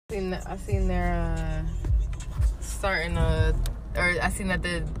I seen they're starting or I seen that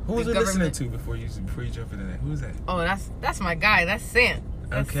the Who was the it listening government. to before you jump into that? Who's that? Oh, that's my guy. That's Sant.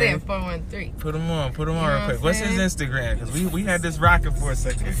 That's Okay. Sant 413. Put him on You know real what quick. I'm What's his saying? Instagram? Because we had this rocking for a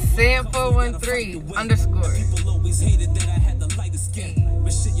second. Sant 413 _ People always hated that I had the lighter skin.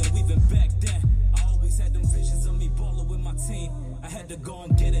 But shit, yo, even back then, I always had them visions of me balling with my team. I had to go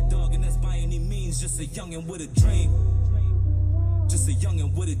and get it, dog, and that's by any means. Just a youngin' with a dream. Just a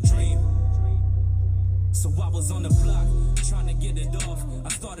youngin' with a dream. So I was on the block, trying to get it off. I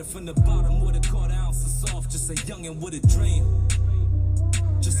started from the bottom with a quarter ounce of soft. Just a youngin' with a dream.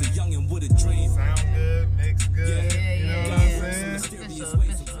 Just a youngin' with a dream. Sound good, mix good. Yeah, you know yeah, what yeah. I'm saying? Official.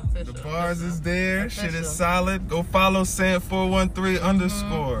 The bars is there. Shit Official. is solid. Go follow Sant413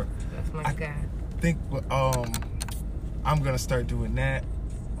 _ That's my guy. think I'm gonna start doing that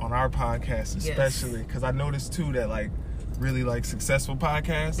on our podcast, especially because I noticed too that like really like successful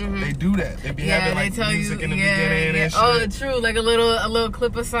podcasts, they do that. They be having like music in the beginning and shit. Oh, true, like a little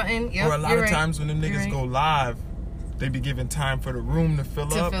clip or something. Yep, or a lot of right. times when them niggas go live, they be giving time for the room to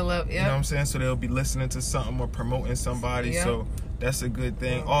fill up. You know what I'm saying? So they'll be listening to something or promoting somebody. Yep. So that's a good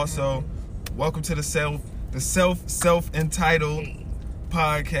thing. Also, welcome to the self-entitled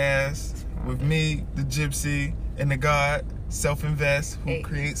podcast with me, the Gypsy, and the God, Self-Invest, who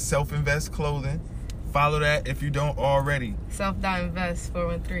creates Self-Invest clothing. Follow that if you don't already. Self.invest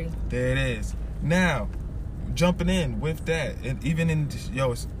 413. There it is. Now, jumping in with that, and even in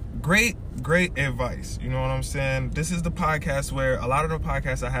it's great advice. You know what I'm saying? This is the podcast where a lot of the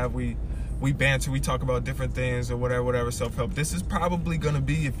podcasts I have, we banter, we talk about different things or whatever self-help. This is probably gonna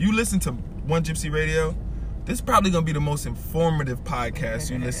be, if you listen to One Gypsy Radio, this is probably gonna be the most informative podcast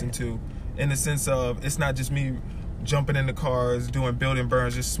you listen to, in the sense of it's not just me jumping in the cars, doing building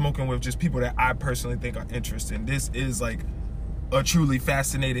burns, just smoking with just people that I personally think are interesting. This is like a truly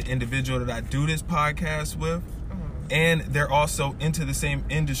fascinated individual that I do this podcast with. And they're also into the same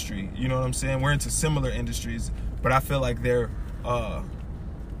industry. You know what I'm saying? We're into similar industries, but I feel like they're I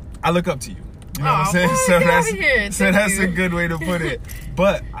look up to you. You know what I'm saying? Boy, so that's a good way to put it.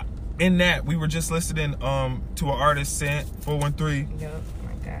 But in that, we were just listening to an artist, Sant413. Yep,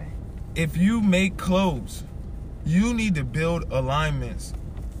 my guy. If you make clothes, you need to build alignments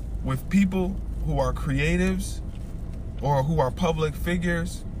with people who are creatives or who are public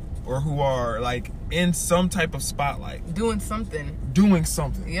figures or who are like in some type of spotlight. Doing something.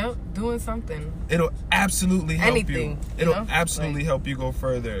 Yep, doing something. It'll absolutely help Anything, you. It'll absolutely help you go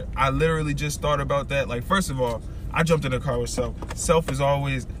further. I literally just thought about that. Like, first of all, I jumped in the car with Self. Self is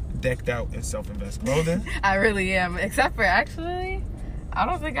always decked out in Self-Invest clothing. I really am. Except for, actually, I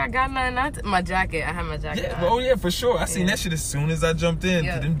don't think I got nothing. My jacket. I had my jacket on. Oh yeah, for sure. I seen that shit as soon as I jumped in.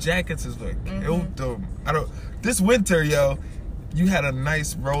 Yeah. Them jackets is like, this winter, yo, you had a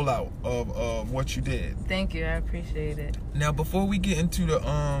nice rollout of what you did. Thank you. I appreciate it. Now, before we get into the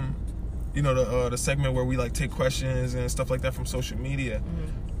the segment where we like take questions and stuff like that from social media,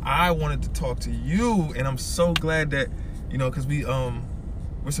 I wanted to talk to you, and I'm so glad that because we're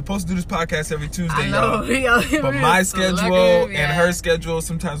supposed to do this podcast every Tuesday, y'all. But my schedule and her schedule,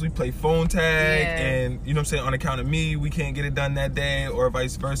 sometimes we play phone tag, and you know what I'm saying, on account of me, we can't get it done that day, or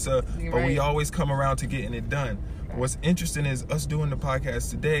vice versa. But we always come around to getting it done. What's interesting is us doing the podcast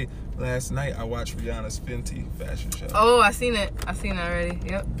today. Last night I watched Rihanna's Fenty fashion show. Oh, I seen it already.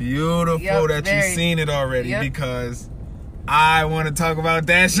 Yep. Beautiful that you seen it already, because I want to talk about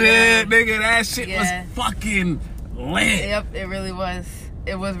that shit, nigga. That shit was fucking lit. Yep, it really was.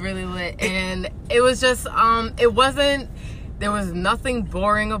 It was really lit, and it was just it wasn't. There was nothing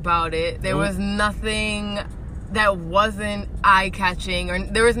boring about it. There was nothing that wasn't eye-catching, or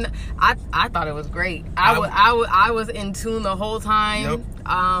there was. I thought it was great. I was in tune the whole time.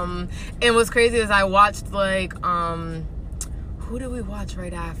 And what's crazy is I watched like who did we watch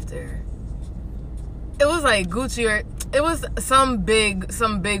right after? It was like Gucci, or it was some big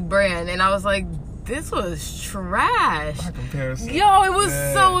brand, and I was like, this was trash. By comparison. Yo, it was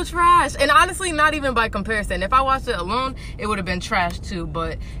so trash. And honestly, not even by comparison. If I watched it alone, it would have been trash too.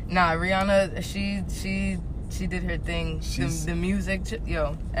 But nah, Rihanna, she did her thing. The music,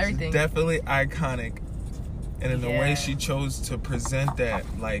 everything. She's definitely iconic. And in the way she chose to present that,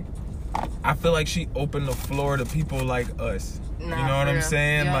 like, I feel like she opened the floor to people like us. You know what I'm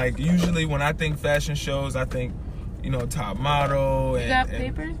saying? Yep. Like, usually when I think fashion shows, I think, Top Model. You got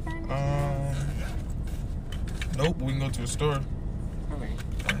papers, nope, we can go to a store.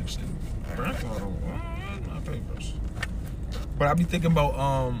 Actually, my papers. But I be thinking about,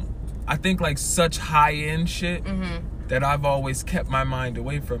 I think like such high-end shit that I've always kept my mind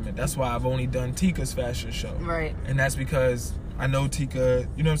away from it. That's why I've only done Tika's fashion show. Right. And that's because I know Tika,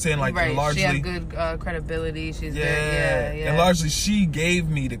 you know what I'm saying? Like, right. largely, she had good credibility. She's very, yeah. And largely, she gave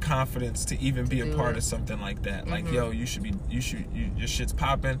me the confidence to even be a part it. of something like that. Like, yo, your shit's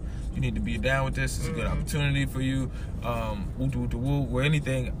popping. You need to be down with this. It's a good opportunity for you. Or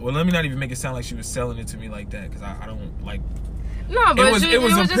anything. Well, let me not even make it sound like she was selling it to me like that, because I don't like. No, but it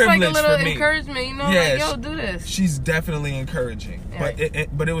was just like a little for me. Encouragement, you know, like, yo, do this. She's definitely encouraging, Right.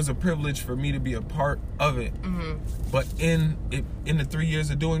 but it was a privilege for me to be a part of it. But in the 3 years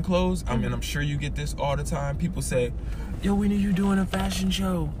of doing clothes, I mean, I'm sure you get this all the time. People say, "Yo, when are you doing a fashion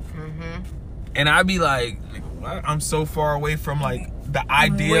show?" And I'd be like, what? I'm so far away from like the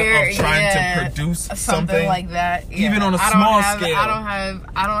idea of trying to produce something like that, even on a small scale. I don't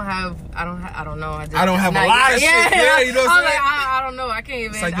know. I don't have a lot of shit. Yeah, you know what I'm saying? I don't know. I can't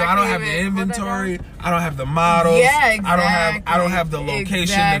even. It's like, yo, I don't have the inventory. I don't have the models. Yeah, exactly. I don't have the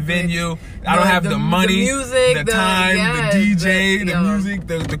location, the venue. I don't have the money, the music, the time, the DJ, the music,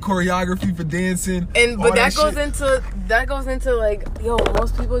 the choreography for dancing. But that goes into like, yo,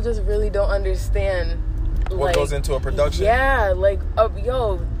 most people just really don't understand what goes into a production. Yeah, like,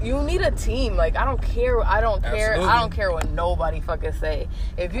 yo, you need a team. Like, I don't care. Absolutely. I don't care what nobody fucking say.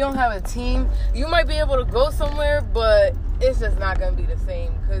 If you don't have a team, you might be able to go somewhere, but it's just not gonna be the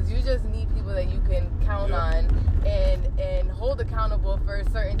same, because you just need people that you can count on and hold accountable for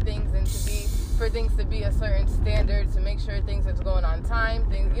certain things, and for things to be a certain standard, to make sure things are going on time.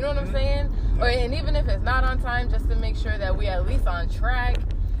 Things, you know what I'm saying? And even if it's not on time, just to make sure that we at least on track.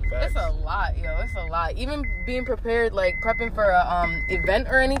 It's a lot, yo. It's a lot. Even being prepared, like prepping for a event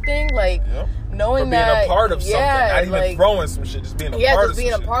or anything, like knowing that, being a part of something, not even like, throwing some shit, just being a part of it. Yeah, just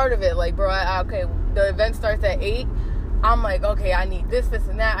being a part of it. Like, bro, okay, the event starts at 8. I'm like, okay, I need this,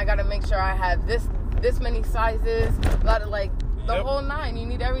 and that. I gotta make sure I have this many sizes. Gotta like the whole 9. You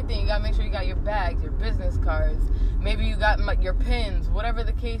need everything. You gotta make sure you got your bags, your business cards. Maybe you got your pins, whatever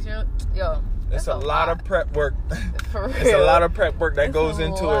the case. It's a lot of prep work. It's a lot of prep work that goes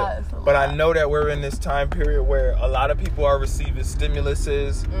into it. But I know that we're in this time period where a lot of people are receiving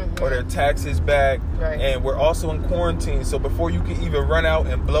stimuluses or their taxes back. Right. And we're also in quarantine. So before you can even run out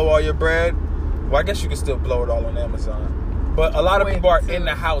and blow all your bread, well, I guess you can still blow it all on Amazon. But a lot of people are in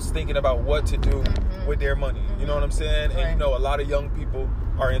the house thinking about what to do with their money. You know what I'm saying? Right. And you know, a lot of young people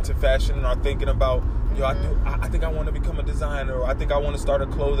are into fashion and are thinking about, yo, I think I want to become a designer, or I think I want to start a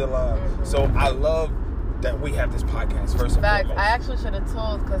clothing line. So I love that we have this podcast, first and foremost. I actually should have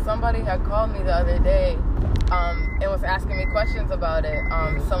told, because somebody had called me the other day and was asking me questions about it.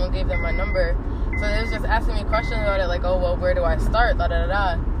 Someone gave them my number. So they was just asking me questions about it, like, oh, well, where do I start? But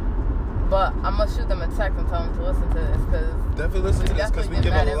I'm going to shoot them a text and tell them to listen to this. Definitely listen to this, because we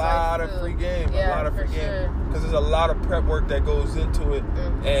give a lot of free game. Yeah, a lot of free game. Sure. Because there's a lot of prep work that goes into it.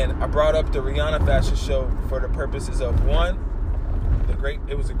 And I brought up the Rihanna fashion show for the purposes of, one,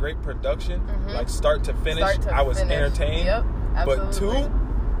 it was a great production. Like, start to finish, I was entertained. Yep, absolutely.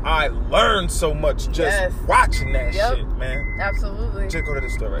 But 2, I learned so much just watching that shit, man. Absolutely. Just go to the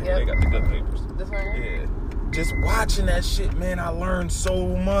store right here. They got the good papers. This one here? Yeah. Just watching that shit, man, I learned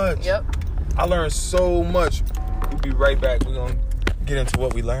so much. Yep. I learned so much. We'll be right back. We're going to get into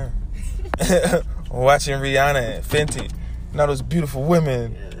what we learned. Watching Rihanna and Fenty. You know, those beautiful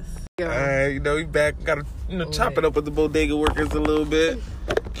women. Yes. Alright, you know, we back. Got to chop it up with the bodega workers a little bit.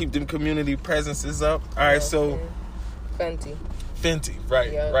 Keep them community presences up. Alright, so. Fenty,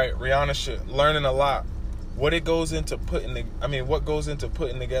 right. Rihanna shit. Learning a lot. What goes into putting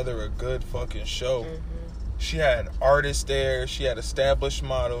together a good fucking show. She had artists there. She had established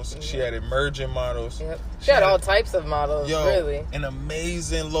models. She had emerging models. Yep. She had all types of models, really. An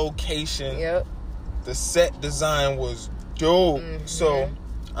amazing location. Yep. The set design was dope. So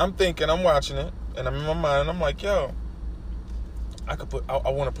I'm watching it, and I'm in my mind, I'm like, yo, I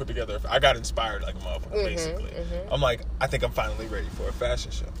want to put together, I got inspired like a motherfucker, basically. I'm like, I think I'm finally ready for a fashion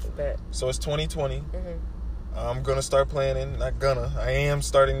show. So it's 2020. I'm going to start planning. I am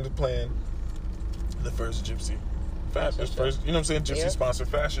starting to plan the first Gypsy fashion, you know what I'm saying? Gypsy sponsored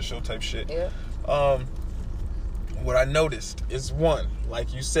fashion show type shit. What I noticed is, one,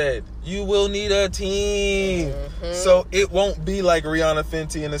 like you said, you will need a team. So it won't be like Rihanna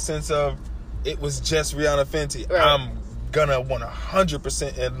Fenty in the sense of it was just Rihanna Fenty. Right. I'm gonna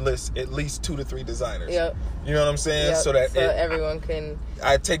 100% enlist at least 2 to 3 designers. You know what I'm saying? So that everyone can.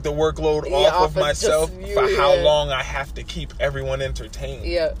 I take the workload off of myself for how long I have to keep everyone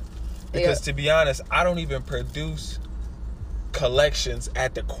entertained. Because to be honest, I don't even produce collections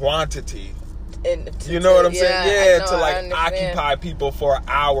at the quantity. You know what I'm saying? To like occupy people for an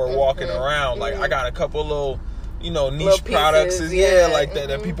hour walking around. Like, I got a couple little, niche products, like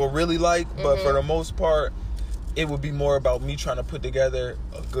that people really like. But for the most part, it would be more about me trying to put together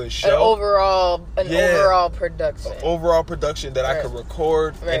a good show. An overall production. Overall production that I could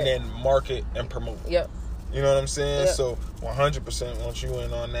record Right. and then market and promote. Yep. You know what I'm saying? Yep. So 100% want you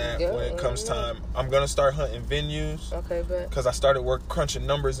in on that Yep. when it comes time. I'm going to start hunting venues. Okay, but Because I started crunching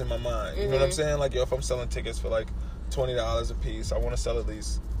numbers in my mind. You know what I'm saying? Like, yo, if I'm selling tickets for like $20 a piece, I want to sell at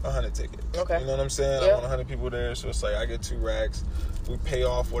least 100 tickets. Okay. You know what I'm saying? Yep. I want 100 people there. So it's like I get 2 racks. We pay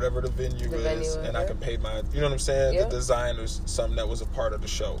off whatever the venue is. And I can pay my, you know what I'm saying? Yep. The designers, something that was a part of the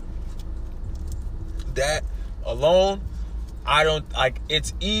show. That alone, I don't, like,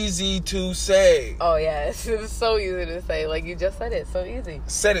 it's easy to say. oh yeah, it's so easy to say. Like you just said it, so easy.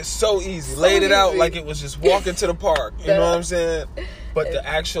 Said it so easy. So Laid it out easy. like it was just walking to the park. You know what I'm saying? But the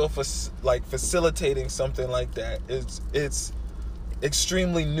actual, facilitating something like that, it's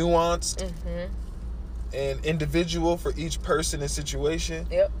extremely nuanced and individual for each person and situation.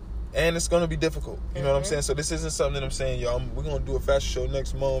 Yep. And it's going to be difficult. You know what I'm saying? So this isn't something that I'm saying, yo, we're going to do a fashion show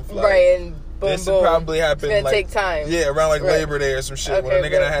next month. Like, right, and boom, this boom. will probably happen. It's gonna like, take time. Yeah, around like Right. Labor Day or some shit. Okay, when a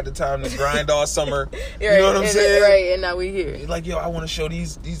nigga but- done had the time to grind all summer. You Right, know what I'm saying? Right, and now we here. Like, yo, I want to show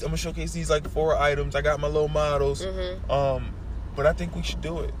these. I'm gonna showcase these like 4 items. I got my little models. But I think we should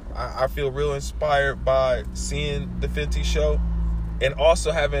do it. I feel real inspired by seeing the Fenty show, and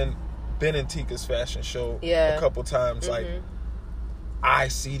also having been in Tika's fashion show a couple times. Like, I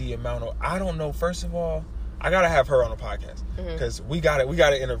see the amount of. I don't know. First of all, I gotta have her on the podcast because we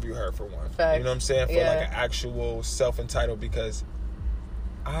gotta interview her for one. Facts. You know what I'm saying? For Yeah. like an actual self-entitled, because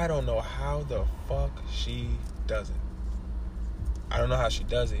I don't know how the fuck she does it. I don't know how she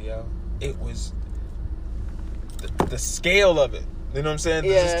does it, yo. It was the scale of it. You know what I'm saying?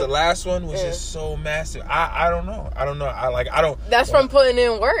 Yeah. Just the last one was just so massive. I don't know. I don't. That's from putting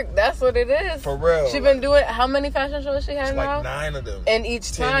in work. That's what it is. For real. She's been doing, how many fashion shows she has It's now? like 9 of them. And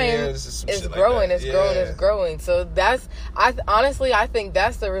each 10 time years or some it's shit like growing, that. it's growing. So that's, honestly, I think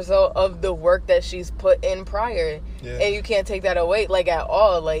that's the result of the work that she's put in prior. Yeah. And you can't take that away, like, at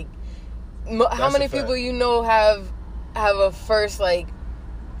all. Like, how many people you know have a first, like,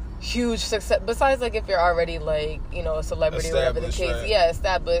 huge success, besides, like, if you're already, like, you know, a celebrity, whatever the case. Right. Yeah,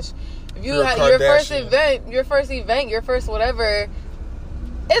 established. If you You're a have your first Kardashian. event, your first whatever,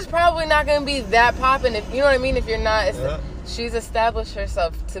 it's probably not going to be that popping. If you know what I mean. If you're not, she's established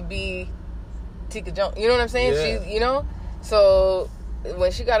herself to be Tika Jones. You know what I'm saying? Yeah. She's, you know. So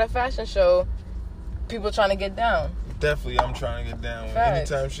when she got a fashion show, people trying to get down. Definitely, I'm trying to get down. Facts.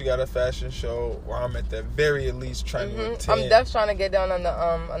 Anytime she got a fashion show, or I'm at the very least trying to attend. I'm definitely trying to get down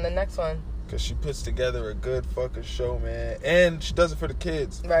on the next one. Because she puts together a good fucking show, man. And she does it for the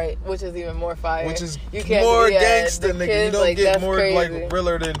kids. Right, which is even more fire. Which is you can't, more gangster, nigga. Kids, you don't like, get that's more, crazy. like,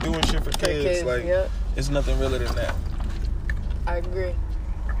 realer than doing shit for kids. Like, it's nothing realer than that. I agree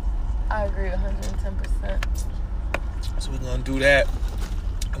 110%. So we're going to do that.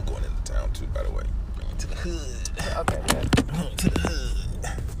 I'm going into town, too, by the way. Going to the hood. Okay, good. Going to the hood.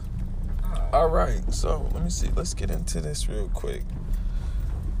 All right, so let me see. Let's get into this real quick.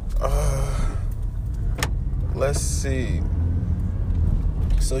 Let's see.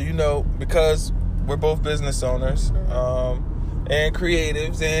 So, you know, because we're both business owners, and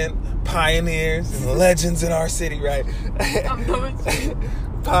creatives and pioneers and legends in our city, right? I'm doing shit.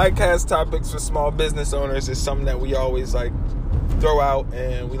 Podcast topics for small business owners is something that we always like throw out,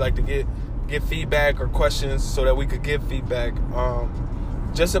 and we like to get feedback or questions so that we could give feedback.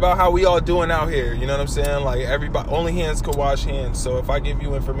 Just about how we all doing out here, you know what I'm saying? Like, everybody, only hands can wash hands. So if I give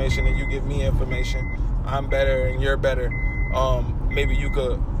you information and you give me information, I'm better and you're better. Maybe you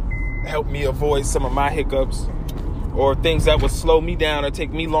could help me avoid some of my hiccups or things that would slow me down or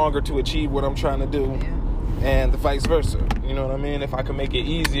take me longer to achieve what I'm trying to do, and the vice versa. You know what I mean? If I can make it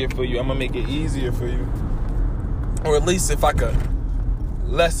easier for you, I'm gonna make it easier for you, or at least if I could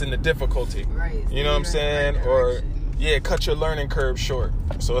lessen the difficulty. Right. You know what I'm saying? Or cut your learning curve short.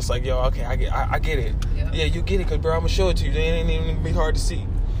 So it's like, yo, okay, I get it. Yep. Yeah, you get it, cause bro, I'm gonna show it to you. It ain't even gonna be hard to see.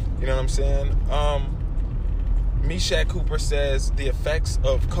 You know what I'm saying? Meshack Cooper says the effects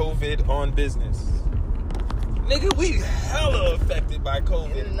of COVID on business. Nigga, we hella affected by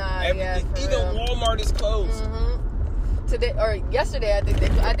COVID. Nah, everything, yeah, even real. Walmart is closed. Today or yesterday, I think they're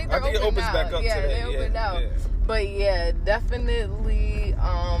open it opens now. back up today. They open now. Yeah. But yeah, definitely.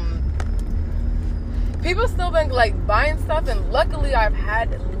 People still been like buying stuff, and luckily I've had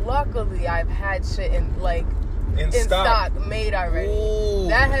shit in stock made already. Ooh.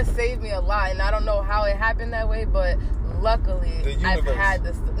 That has saved me a lot, and I don't know how it happened that way, but luckily I've had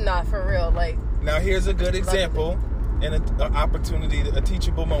this. Nah, for real. Like, now here's a good example and an opportunity, a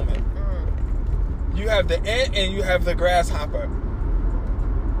teachable moment. You have the ant and you have the grasshopper.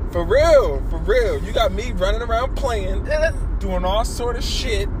 For real. You got me running around playing, doing all sort of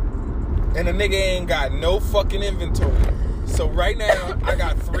shit, and a nigga ain't got no fucking inventory. So right now, I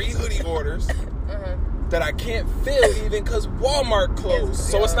got 3 hoodie orders that I can't fill even because Walmart closed.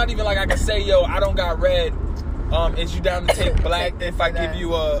 So it's not even like I can say, yo, I don't got red. Is you down to take black if I give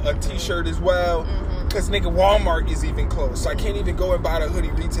you a t-shirt as well? Because nigga, Walmart is even closed. So I can't even go and buy the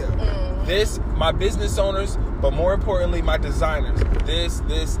hoodie retail. My business owners, but more importantly, my designers. This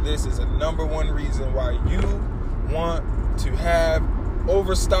is a number one reason why you want to have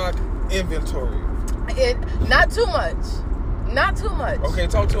overstock inventory. Not too much. Okay,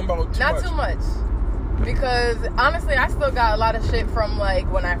 talk to him about Not too much. Because honestly, I still got a lot of shit from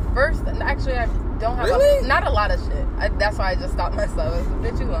like when I first. Actually, I don't have not a lot of shit. That's why I just stopped myself.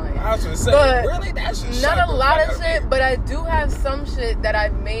 Bitch, you lying. I was gonna say, but really, that's just not a lot of shit. But I do have some shit that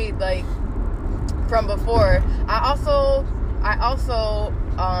I've made like from before. I also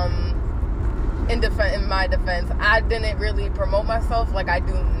in my defense, I didn't really promote myself like I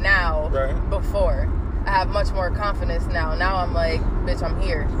do now. Right. Before, I have much more confidence now. Now I'm like, bitch, I'm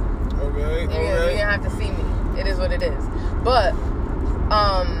here. Okay. You don't have to see me. It is what it is. But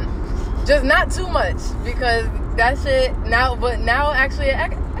just not too much because that shit now. But now actually,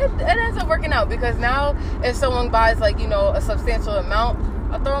 it ends up working out because now if someone buys like a substantial amount,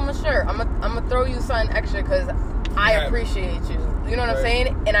 I'll throw them a shirt. I'm gonna throw you something extra because I appreciate you. You know what I'm saying?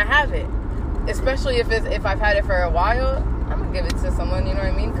 And I have it. Especially if I've had it for a while, I'm gonna give it to someone. You know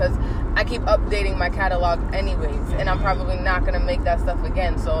what I mean? Because I keep updating my catalog anyways, and I'm probably not gonna make that stuff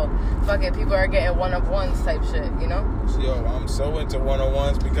again. So fuck it, people are getting one-of-ones type shit. You know? Yo, I'm so into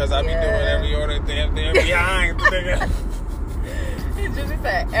one-on-ones because I be doing every order damn behind, nigga. It's just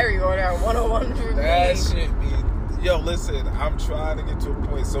that every order one-on-one for that me. shit be. Yo, listen, I'm trying to get to a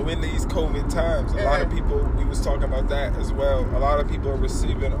point. So in these COVID times, a lot of people. We was talking about that as well. A lot of people are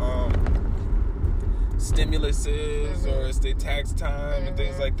receiving stimuluses or it's their tax time and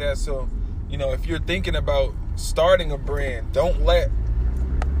things like that. So, if you're thinking about starting a brand, don't let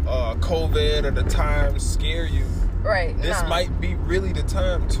COVID or the times scare you. Right. This might be really the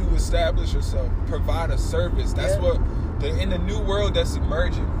time to establish yourself, provide a service. That's what in the new world that's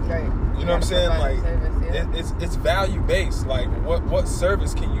emerging. Right. You know what I'm saying? Like it's value based. Like what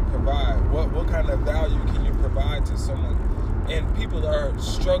service can you provide? What kind of value can you provide to someone? And people are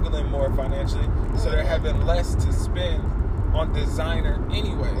struggling more financially, so they're having less to spend on designer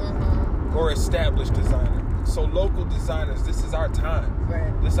anyway, or established designer. So local designers, this is our time.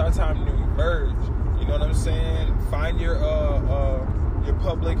 Right. This is our time to emerge. You know what I'm saying? Find your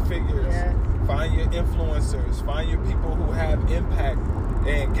public figures. Yeah. Find your influencers. Find your people who have impact,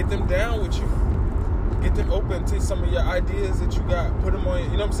 and get them down with you. Get them open to some of your ideas that you got. Put them on.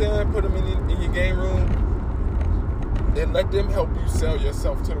 You know what I'm saying? Put them in your game room. And let them help you sell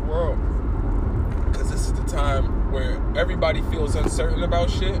yourself to the world. Because this is the time where everybody feels uncertain about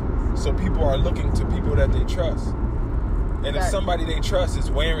shit. So people are looking to people that they trust. And if somebody they trust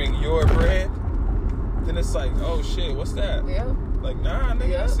is wearing your brand, then it's like, oh shit, what's that? Yeah. Like, nah,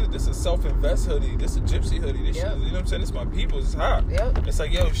 nigga, this is a self-invest hoodie. This is a gypsy hoodie. This shit, you know what I'm saying? This my people's. It's hot. Yep. It's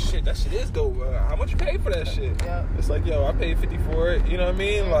like, yo, shit, that shit is dope. How much you pay for that shit? Yep. It's like, yo, I paid 50 for it. You know what I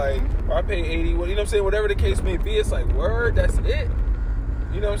mean? Like, or I paid 80. You know what I'm saying? Whatever the case may be, it's like, word, that's it.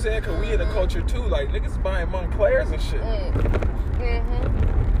 You know what I'm saying? Because we in a culture, too. Like, niggas buying Montclairs and shit.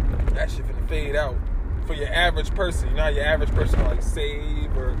 That shit finna fade out. For your average person. You know how your average person like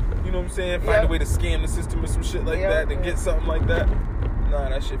save or, you know what I'm saying? Find a way to scam the system or some shit like that and get something like that. Nah,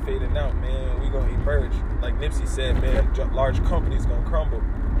 that shit fading out, man. We gonna emerge. Like Nipsey said, man, large companies gonna crumble.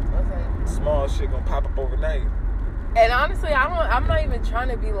 Okay. Small shit gonna pop up overnight. And honestly, I'm not even trying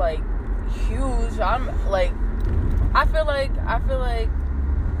to be like huge. I'm like, I feel like I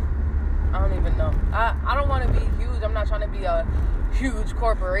don't even know. I don't want to be huge. I'm not trying to be a huge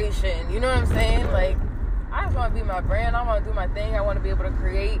corporation. You know what I'm saying? Like, I just want to be my brand. I want to do my thing. I want to be able to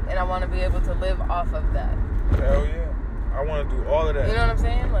create, and I want to be able to live off of that. Hell yeah. I want to do all of that. You know what I'm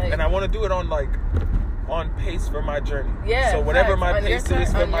saying? Like, and I want to do it on pace for my journey. Yeah. So whatever my pace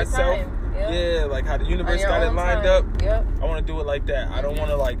is for myself. Yeah, like how the universe got it lined up. Yep. I want to do it like that. I don't want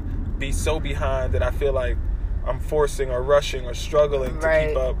to like be so behind that I feel like I'm forcing or rushing or struggling to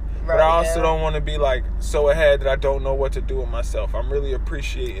keep up. But I also don't want to be like so ahead that I don't know what to do with myself. I'm really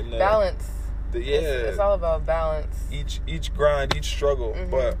appreciating the balance. It's all about balance. Each grind, each struggle.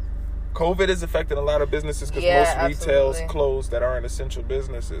 But COVID is affecting a lot of businesses because most retail's closed that aren't essential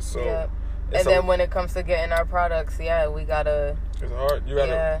businesses. So and then when it comes to getting our products, we gotta. It's hard. You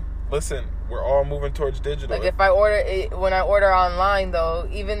gotta Listen, we're all moving towards digital. Like if I order it, when I order online though,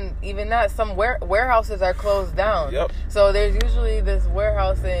 even that, some warehouses are closed down. Yep. So there's usually this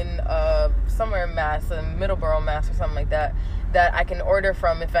warehouse in somewhere in Mass, in Middleborough, Mass, or something like that I can order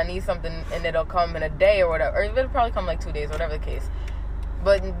from if I need something, and it'll come in a day or whatever, or it'll probably come like 2 days, whatever the case.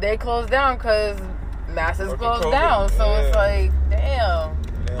 But they closed down because Mass is closed down. So it's like, damn.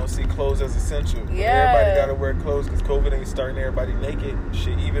 They don't see clothes as essential. Yeah. Everybody got to wear clothes because COVID ain't starting everybody naked.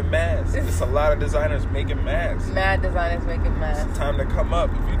 Shit, even masks. It's a lot of designers making masks. Mad designers making masks. It's time to come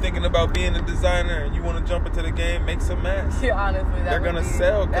up. If you're thinking about being a designer and you want to jump into the game, make some masks. Yeah, honestly. They're going to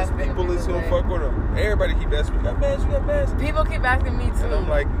sell because people is going to fuck with them. Everybody keep asking me, you got masks? People keep asking me too. And I'm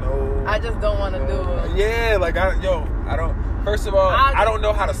like, no. I just don't want to do it. Yeah, like, I don't. First of all, I don't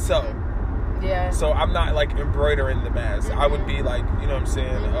know how to sew. Yeah. So I'm not like embroidering the mask. Mm-hmm. I would be like, you know what I'm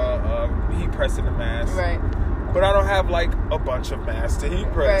saying, heat pressing the mask. Right. But I don't have like a bunch of masks to heat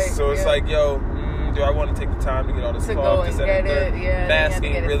press. Right, So it's like, yo, do I want to take the time to get all this cloth? To get it, yeah. Mask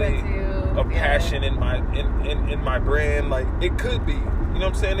ain't really a passion in my brand. Like it could be. You know what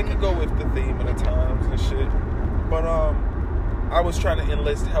I'm saying? It could go with the theme of the times and shit. But I was trying to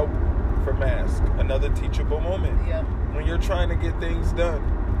enlist help for masks. Another teachable moment. Yeah. When you're trying to get things done,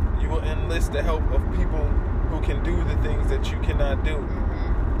 you will enlist the help of people who can do the things that you cannot do.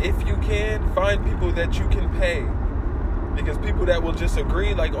 Mm-hmm. If you can, find people that you can pay. Because people that will just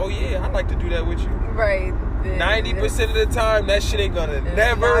agree, like, oh yeah, I'd like to do that with you. Right. 90% of the time, that shit ain't gonna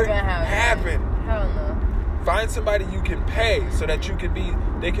never happen. Hell no. Find somebody you can pay so that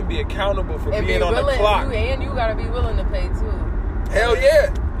they can be accountable for and being on the clock. And you gotta be willing to pay too. Hell yeah.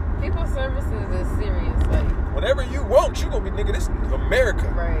 People's services is serious. Like, whenever you want, you gonna be, nigga, this is America.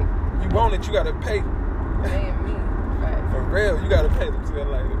 Right. You want it, you gotta pay. Paying me. Right. For real, you gotta pay them to that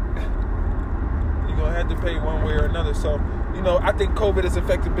like you're gonna have to pay one way or another. So, I think COVID has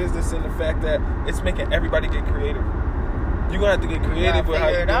affected business in the fact that it's making everybody get creative. You're gonna have to get creative with how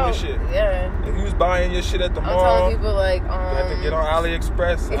you do your shit. Yeah. If you was buying your shit at the mall, I'm telling people like, you have to get on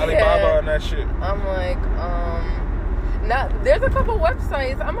AliExpress, Alibaba, and that shit. I'm like, there's a couple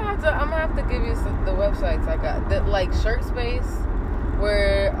websites. I'm gonna have to give you the websites I got. That like Shirt Space,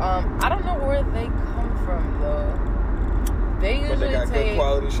 where I don't know where they come from though. They usually they got good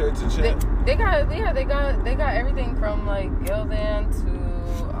quality shirts and shit. They got everything from like Gildan to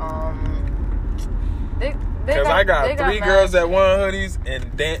Because I got 3 girls that want hoodies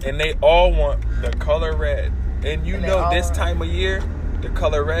and they all want the color red. And this time of year, the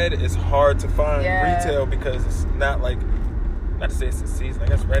color red is hard to find retail because it's not like, not to say it's the season. I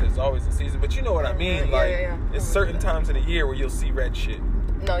guess red is always the season, but you know what I mean. It's certain times of the year where you'll see red shit.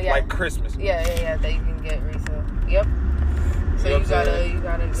 No, yeah. Like Christmas. Yeah, that you can get resale. Yep. So you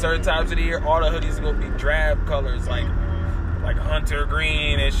gotta. Certain times of the year, all the hoodies are gonna be drab colors, like hunter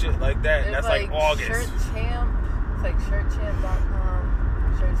green and shit like that. And that's like August. Shirt Champ. It's like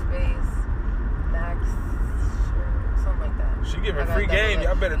shirtchamp.com, Shirt Space, Max, Shirt, something like that. She giving free game.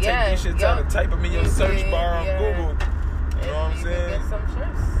 Y'all better take these shits out and type them in your search bar on Google. You know what I'm saying? You can get some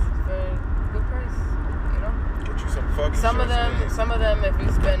shirts for a good price. Get you some fucking some shirts. Some of them, if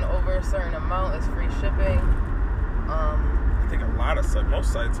you spend over a certain amount, it's free shipping. I think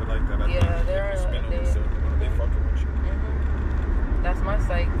most sites are like that. They fucking with you. Mm-hmm. That's my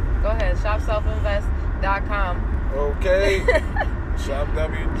site. Go ahead, shopselfinvest.com. Okay. Shop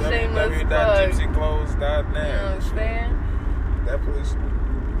www.gypsyclothes.net. You understand? Definitely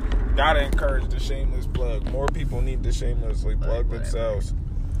gotta encourage the shameless plug. More people need to shamelessly plug themselves.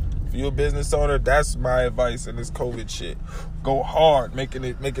 If you're a business owner, that's my advice in this COVID shit. Go hard, making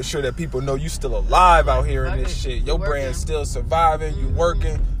sure that people know you still alive out here in this shit. Your brand's still surviving, you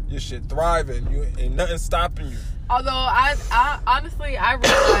working, your shit thriving, you ain't nothing stopping you. Although I honestly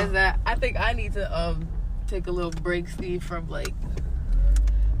realize that I think I need to take a little break, Steve, from like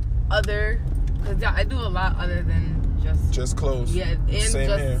other, because I do a lot other than just clothes. Yeah, and Same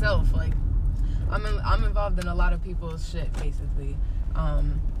just here. self. Like I'm involved in a lot of people's shit basically.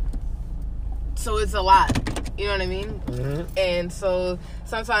 So it's a lot, you know what I mean? Mm-hmm. And so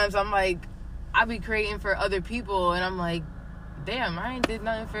sometimes I'm like, I be creating for other people, and I'm like, damn, I ain't did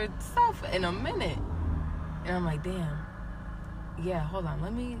nothing for self in a minute. And I'm like, damn, yeah, hold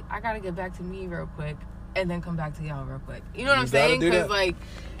on, I gotta get back to me real quick, and then come back to y'all real quick. You know what I'm saying? Because like,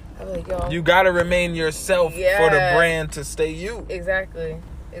 I'm like, yo, you gotta remain yourself for the brand to stay you. Exactly.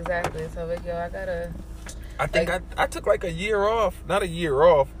 So like, yo, I think I took like a year off, not a year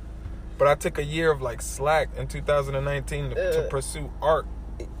off, but I took a year of like slack in 2019 to pursue art.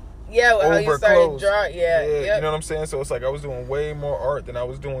 Yeah, well, how you started clothes. drawing. Yeah. You know what I'm saying? So it's like I was doing way more art than I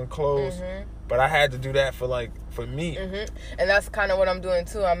was doing clothes. But I had to do that for me. Mm-hmm. And that's kind of what I'm doing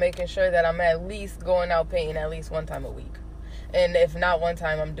too. I'm making sure that I'm at least going out painting at least one time a week. And if not one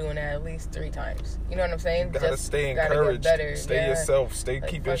time, I'm doing it at least 3 times. You know what I'm saying? You gotta stay encouraged. Stay yourself. Stay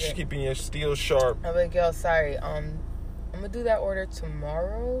keeping your steel sharp. I'm like, yo, sorry. I'm gonna do that order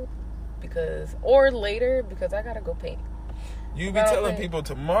tomorrow or later because I gotta go paint. You be telling people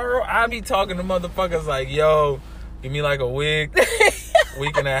tomorrow. I be talking to motherfuckers like, yo, give me like a week,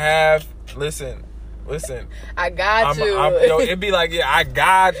 week and a half. Listen. I got you. Yo, it'd be like, yeah, I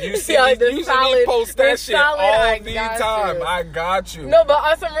got you. You see me post that shit all the time. I got you. No, but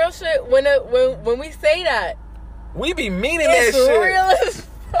on some real shit, when we say that, we be meaning that shit. Real as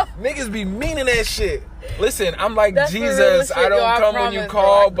fuck. Niggas be meaning that shit. Listen, I'm like Jesus. I don't come when you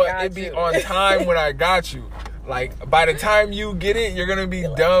call, but it be on time when I got you. Like, by the time you get it, you're gonna be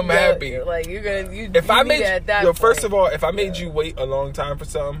dumb happy. Like, you're gonna. If I made at that point, first of all, if I made you wait a long time for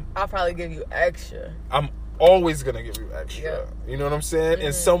something, I'll probably give you extra. I'm always gonna give you extra. Yeah. You know what I'm saying?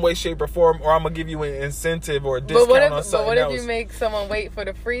 In some way, shape, or form, or I'm gonna give you an incentive or a discount on something else. But what if you make someone wait for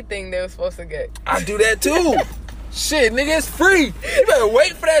the free thing they were supposed to get? I do that too. Shit, nigga, it's free. You better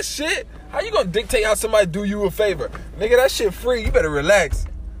wait for that shit. How you gonna dictate how somebody do you a favor? Nigga, that shit free. You better relax.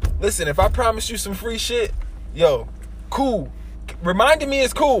 Listen, if I promise you some free shit, yo, cool. Reminding me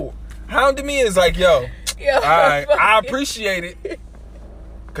is cool. Hounding me is like, yo, alright, I appreciate it.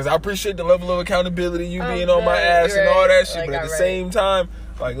 Because I appreciate the level of accountability, you being on my ass and all that shit. Like, but at the same time,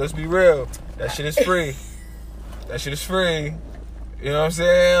 like, let's be real. That shit is free. That shit is free. You know what I'm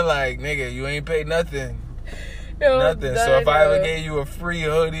saying? Like, nigga, you ain't paid nothing. No, nothing. So if I ever gave you a free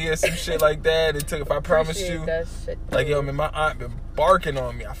hoodie or some shit like that, if I promised you, like, yo, man, my aunt been barking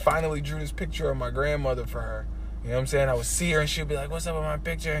on me. I finally drew this picture of my grandmother for her. You know what I'm saying? I would see her and she'd be like, what's up with my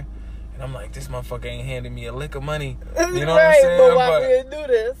picture? And I'm like, this motherfucker ain't handing me a lick of money. You know what I'm saying? But why we do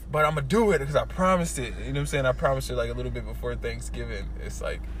this? But I'm going to do it because I promised it. You know what I'm saying? I promised her like a little bit before Thanksgiving. It's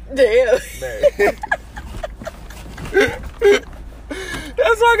like, damn. Man.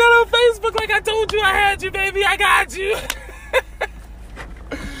 That's why I got on Facebook. Like I told you I had you, baby. I got you.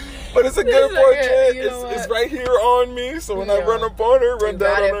 But it's a good portrait. It's right here on me. So when I run up on her, run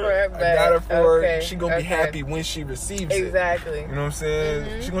down on her, I got it for her. She gonna be happy when she receives it. Exactly. You know what I'm saying?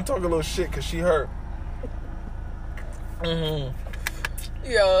 Mm-hmm. She gonna talk a little shit because she hurt. Mm-hmm.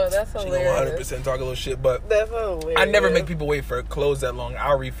 Yo, that's hilarious. She gonna 100% talk a little shit, but that's hilarious. I never make people wait for clothes that long.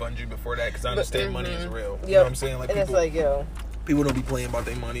 I'll refund you before that because I understand money is real. You know what I'm saying? Like, and it's like, yo, people don't be playing about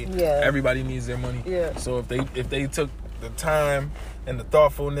their money. Yeah. Everybody needs their money. Yeah. So if they took the time and the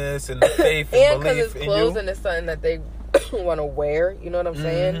thoughtfulness and the faith and belief in you, clothes and it's something that they want to wear, you know what I'm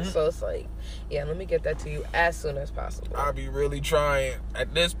saying? So it's like, yeah, let me get that to you as soon as possible. I'll be really trying.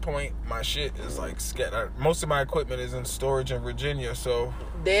 At this point, my shit is like scattered. Most of my equipment is in storage in Virginia, so.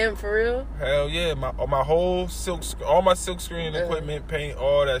 Damn, for real? Hell yeah, my whole all my silk screen equipment, paint,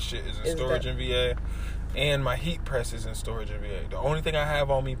 all that shit is in storage in VA. And my heat press is in storage in VA. The only thing I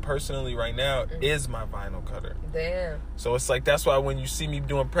have on me personally right now is my vinyl cutter. Damn. So it's like, that's why when you see me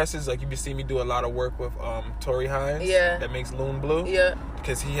doing presses, like you can see me do a lot of work with Tory Hines. Yeah. That makes Loon Blue. Yeah.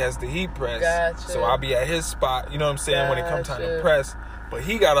 Because he has the heat press. Gotcha. So I'll be at his spot, you know what I'm saying, when it comes time to press. But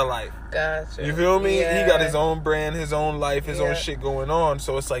he got a life. Gotcha. You feel me? Yeah. He got his own brand, his own life, his own shit going on.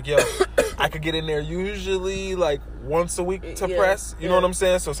 So it's like, yo, I could get in there usually like once a week to press. You know what I'm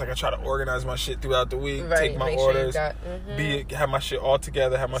saying? So it's like I try to organize my shit throughout the week, take my orders, have my shit all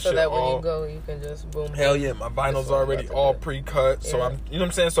together, have my shit all. So that when you go, you can just boom. Hell yeah, my vinyl's already all pre-cut. So I'm, you know what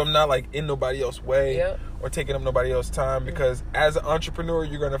I'm saying? So I'm not like in nobody else's way or taking up nobody else's time, because as an entrepreneur,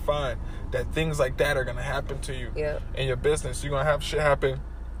 you're going to find that things like that are going to happen to you in your business. You're going to have shit happen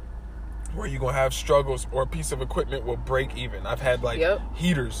where you're going to have struggles, or a piece of equipment will break even. I've had like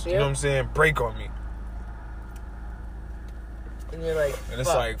heaters, you know what I'm saying, break on me. And you're like, and it's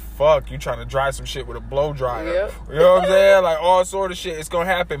like, fuck, you trying to dry some shit with a blow dryer. You know what I'm saying? Like all sort of shit. It's going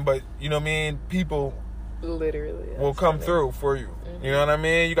to happen, but you know what I mean? People literally will come through for you. You know what I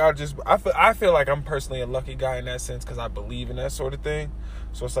mean? You got to just, I feel like I'm personally a lucky guy in that sense, because I believe in that sort of thing.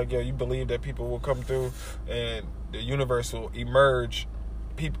 So it's like, yo, you believe that people will come through and the universe will emerge.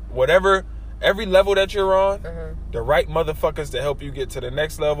 People, whatever, every level that you're on, the right motherfuckers to help you get to the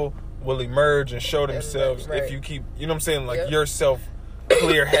next level will emerge and show themselves if you keep, you know what I'm saying, like yourself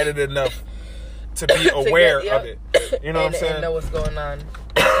clear-headed enough to be aware of it. You know what I'm saying? And know what's going on.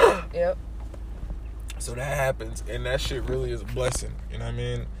 So that happens, and that shit really is a blessing. You know what I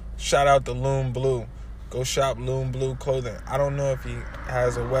mean? Shout out to Loon Blue. Go shop Loon Blue Clothing. I don't know if he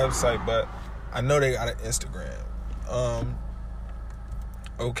has a website, but I know they got an Instagram.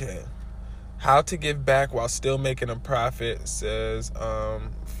 Okay. How to give back while still making a profit, says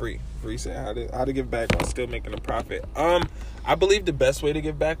Free said how to give back while still making a profit. I believe the best way to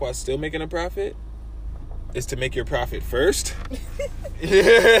give back while still making a profit is to make your profit first. You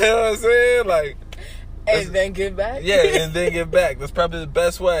know what I'm saying? Like, and then give back. Yeah, and then give back. That's probably the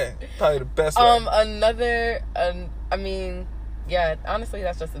best way. Probably the best way. I mean, yeah. Honestly,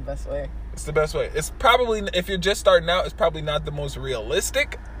 that's just the best way. It's the best way. It's probably, if you're just starting out, it's probably not the most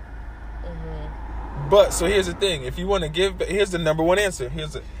realistic. Mm-hmm. But so here's the thing: if you want to give, here's the number one answer.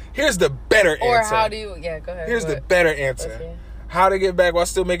 Here's the better answer. Or how do you? Yeah, go ahead. Here's the better answer. How to get back while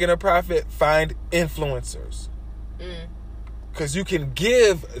still making a profit? Find influencers. Because you can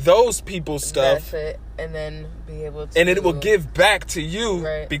give those people stuff. That's it. And then be able to. And it will give back to you.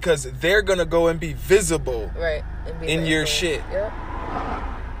 Right. Because they're going to go and be visible. Right. And be in your shit. Yep.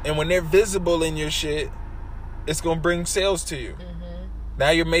 And when they're visible in your shit, it's going to bring sales to you. Mm-hmm. Now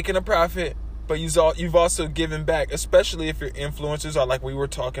you're making a profit, but you've also given back. Especially if your influencers are like we were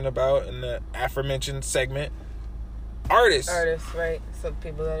talking about in the aforementioned segment. Artists, right? Some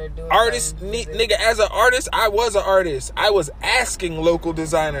people that are doing nigga. As an artist, I was an artist. I was asking local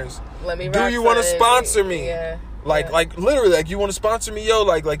designers, "Do you want to sponsor me?" Yeah. Like literally, like, you want to sponsor me, yo?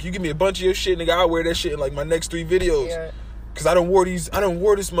 Like you give me a bunch of your shit, nigga. I'll wear that shit in like my next 3 videos. Yeah. Cause I don't wore this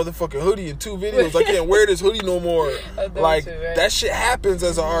motherfucking hoodie in 2 videos. I can't wear this hoodie no more. Like that shit happens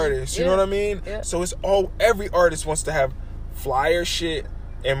as an artist. You know what I mean? Yeah. So every artist wants to have flyer shit.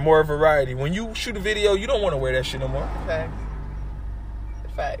 And more variety. When you shoot a video, you don't want to wear that shit no more.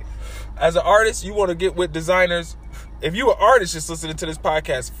 Facts. As an artist, you want to get with designers. If you an artist just listening to this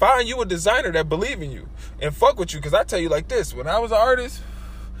podcast, find you a designer that believe in you and fuck with you. Because I tell you like this, when I was an artist,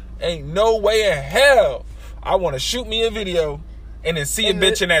 ain't no way in hell I want to shoot me a video and then see a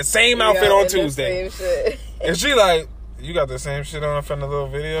bitch in that same outfit on Tuesday. And she like, you got the same shit on from the little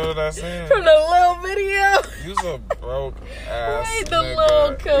video that I seen? From the little video? You so broke ass Right, the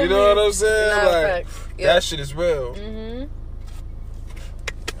little comedy. You know what I'm saying? Nah, like, that shit is real. Mm-hmm.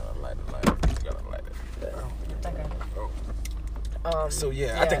 Gotta light it. Okay. So,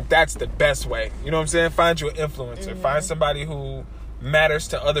 yeah, I think that's the best way. You know what I'm saying? Find you an influencer. Mm-hmm. Find somebody who matters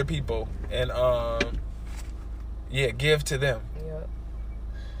to other people. And, give to them.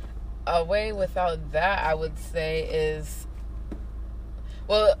 A way without that, I would say, is,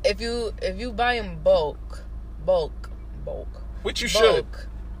 well, if you buy in bulk, which you should,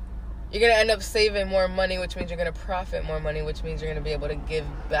 you're gonna end up saving more money, which means you're gonna profit more money, which means you're gonna be able to give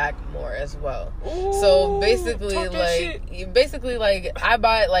back more as well. Ooh, so basically, I'll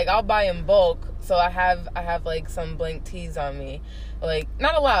buy in bulk, so I have like some blank tees on me, like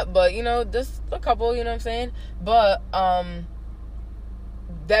not a lot, but just a couple, you know what I'm saying, but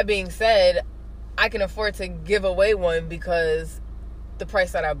that being said, I can afford to give away one because the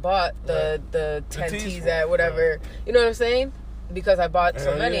price that I bought the 10 tees at whatever, you know what I'm saying? Because I bought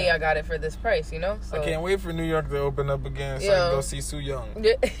so many, I got it for this price, So I can't wait for New York to open up again so I can go see Sue Young. You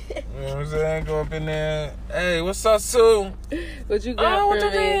know what I'm saying? Go up in there. Hey, what's up, Sue? What you got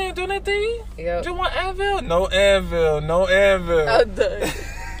for me? Do that thing? Yep. Do you want Anvil? No Anvil. I'm done.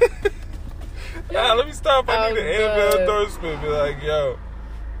 Let me stop. I need an Anvil endorsement. Be like, yo.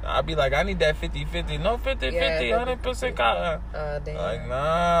 I'll be like, I need that 50-50. No, 50-50, 100% cotton. Damn. Like,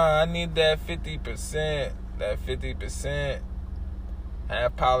 nah, I need that 50%. That 50%.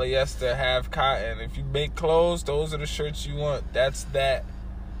 Half polyester, half cotton. If you make clothes, those are the shirts you want. That's that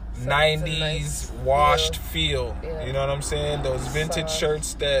 90s nice washed feel. Yeah. You know what I'm saying? Those vintage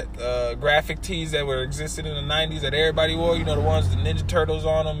shirts that, graphic tees that were existed in the 90s that everybody wore. You know, the ones, the Ninja Turtles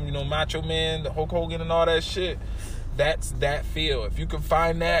on them. Macho Man, the Hulk Hogan and all that shit. That's that feel. If you can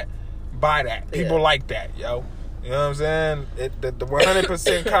find that, buy that. People like that, yo. You know what I'm saying? The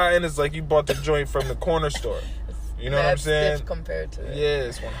 100% cotton is like you bought the joint from the corner store. You know what I'm saying? Stiff compared to it. Yeah,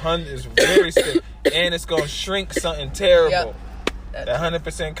 it's 100. It's very stiff, and it's gonna shrink something terrible. Yep. That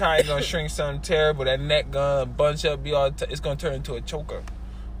 100% cotton gonna shrink something terrible. That neck gonna bunch up, it's gonna turn into a choker.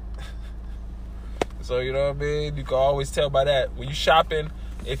 So you know what I mean? You can always tell by that when you shopping.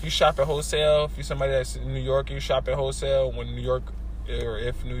 If you shop at wholesale, if you're somebody that's in New York, you shop at wholesale when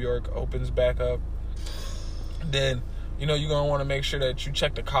if New York opens back up, then, you're going to want to make sure that you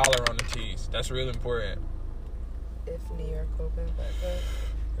check the collar on the tees. That's real important. If New York opens back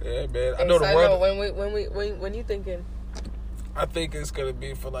up? Yeah, man. I know the word. When you thinking? I think it's going to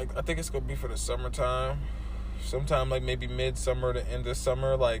be for the summertime. Sometime like maybe midsummer to end of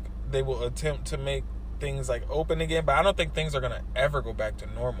summer. Like, they will attempt to make things like open again, but I don't think things are gonna ever go back to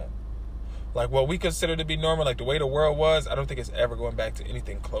normal. Like what we consider to be normal, like the way the world was, I don't think it's ever going back to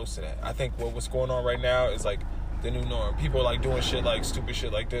anything close to that. I think what's going on right now is like the new norm. People like doing shit like stupid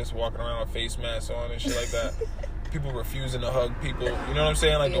shit like this, walking around with face masks on and shit like that. people refusing to hug people. You know what I'm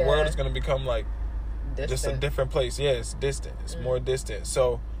saying? Like, the world is going to become, like, distant. Just a different place. Yeah, it's distant. It's more distant.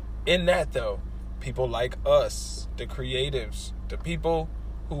 So, in that, though, people like us, the creatives, the people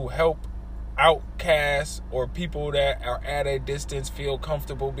who help outcasts or people that are at a distance feel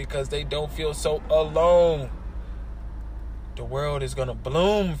comfortable because they don't feel so alone. The world is going to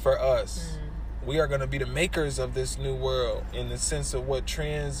bloom for us. We are going to be the makers of this new world in the sense of what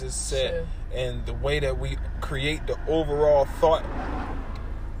trends is set and the way that we create the overall thought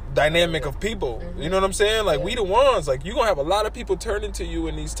dynamic of people. You know what I'm saying? Like, we the ones. Like, you going to have a lot of people turning to you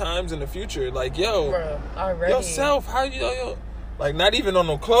in these times in the future. Like, yo, yourself, how yo. Like, not even on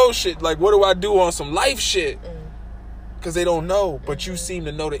no clothes shit. Like, what do I do on some life shit? Because they don't know. But you seem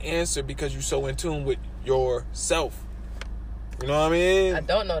to know the answer because you're so in tune with yourself. You know what I mean? I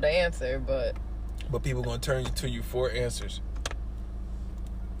don't know the answer, but people going to turn to you for answers.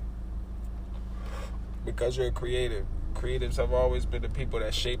 Because you're a creative. Creatives have always been the people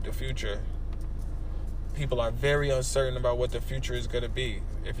that shape the future. People are very uncertain about what the future is going to be.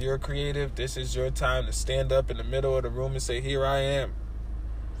 If you're a creative, this is your time to stand up in the middle of the room and say, here I am.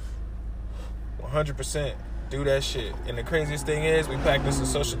 100%. Do that shit. And the craziest thing is, we practice the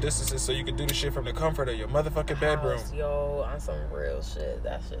social distancing so you can do the shit from the comfort of your motherfucking bedroom. Yo, on some real shit.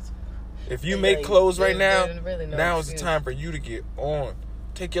 That shit's... If you make clothes right now, now is the time for you to get on.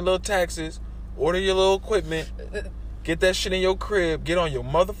 Take your little taxes, order your little equipment, get that shit in your crib, get on your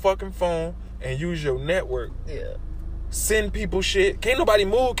motherfucking phone, and use your network. Yeah. Send people shit. Can't nobody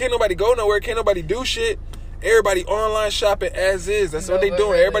move. Can't nobody go nowhere. Can't nobody do shit. Everybody online shopping as is. That's what they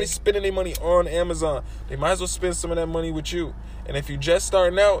doing. Really. Everybody's spending their money on Amazon. They might as well spend some of that money with you. And if you just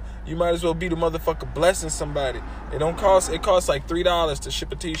starting out, you might as well be the motherfucker blessing somebody. It costs like $3 to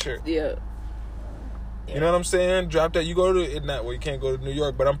ship a t-shirt. Yeah. You know what I'm saying? Drop that. You go to you can't go to New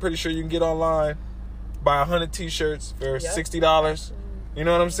York, but I'm pretty sure you can get online, buy 100 t-shirts for $60. You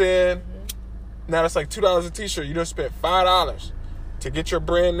know what I'm saying? Now that's like $2 a t-shirt. You just spent $5 to get your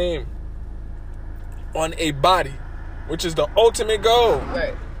brand name on a body, which is the ultimate goal.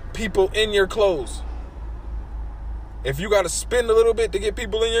 Right. People in your clothes. If you got to spend a little bit to get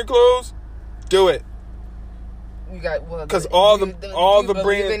people in your clothes, do it. You got because all the brands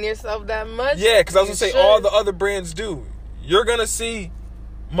believe in yourself that much. Yeah, because I was gonna say all the other brands do. You're gonna see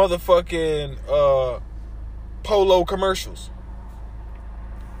motherfucking Polo commercials.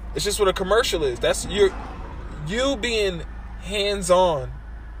 It's just what a commercial is. That's you being hands-on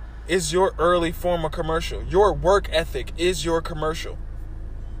is your early form of commercial. Your work ethic is your commercial.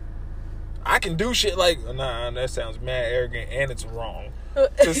 I can do shit like, nah, that sounds mad arrogant and it's wrong.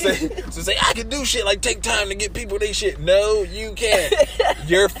 to say I can do shit like take time to get people they shit. No, you can't.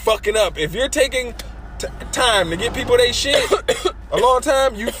 You're fucking up. If you're taking time to get people they shit a long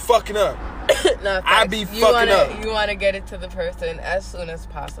time, you fucking up. No, I be fucking up. You want to get it to the person as soon as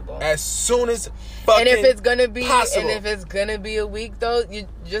possible. As soon as fucking And if it's gonna be possible. And if it's gonna be a week though, you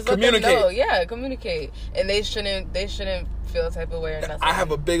just let them know. Yeah, communicate. And they shouldn't feel a type of way or nothing. I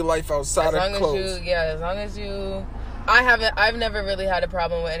have a big life outside of clothes. As long as you I've never really had a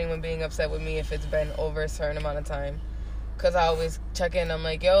problem with anyone being upset with me if it's been over a certain amount of time. Cause I always check in. I'm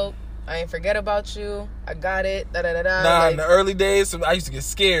like, yo, I ain't forget about you. I got it. Nah, like, in the early days, I used to get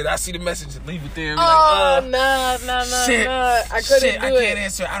scared. I see the message and leave it there. Nah. Shit, I couldn't shit, I can't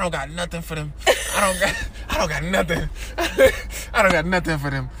answer. I don't got nothing for them. I don't got nothing. I don't got nothing for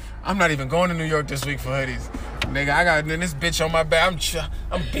them. I'm not even going to New York this week for hoodies. Nigga, I got this bitch on my back.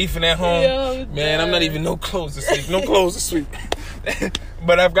 I'm beefing at home. Yo, man, I'm not even no clothes this week. No clothes this week.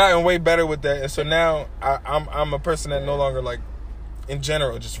 But I've gotten way better with that. And so now I'm a person that no longer like, in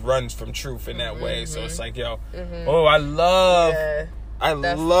general, just runs from truth in that way. So it's like, yo, I love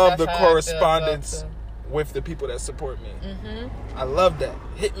the correspondence with the people that support me. I love that.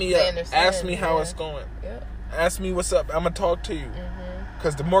 Hit me up. Ask me how it's going. Yep. Ask me what's up. I'm going to talk to you.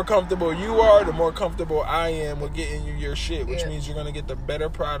 Because the more comfortable you are, the more comfortable I am with getting you your shit, which means you're going to get the better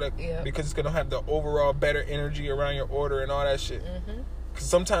product because it's going to have the overall better energy around your order and all that shit. Because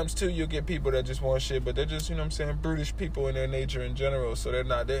sometimes, too, you'll get people that just want shit, but they're just, you know what I'm saying, brutish people in their nature in general. So they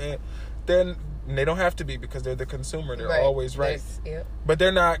don't have to be because they're the consumer. They're always right. But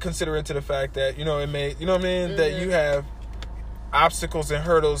they're not considerate to the fact that, you know what I mean, that you have obstacles and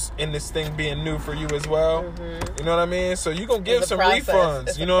hurdles in this thing being new for you as well. You know what I mean? So you're going to give some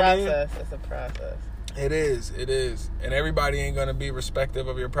refunds. You know what I mean? It's a process. It is. And everybody ain't going to be respective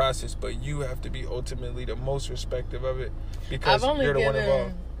of your process, but you have to be ultimately the most respective of it because you're the one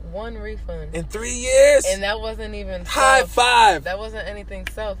involved. One refund in 3 years, and that wasn't even high five. That wasn't anything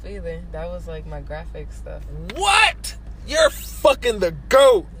self either. That was like my graphic stuff. What? You're fucking the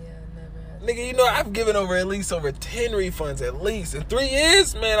GOAT. Yeah, I never had Nigga, you know, I've given at least over 10 refunds at least. In 3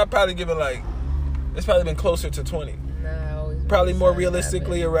 years, man, I've probably given like, it's probably been closer to 20. Probably more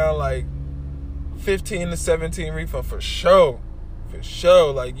realistically around like 15 to 17 refund for sure. For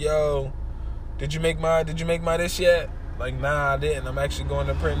sure. Like, yo, did you make my this yet? Like, nah, I didn't. I'm actually going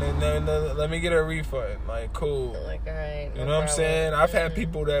to print it. No, let me get a refund. Like, cool. Like, all right. You know what I'm saying? I've had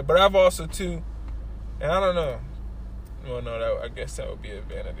people that, but I've also too, and I don't know. Well, no, I guess that would be a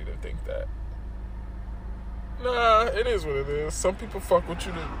vanity to think that. Nah, it is what it is. Some people fuck with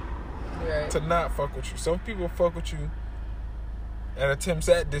you to not fuck with you. Some people fuck with you and attempts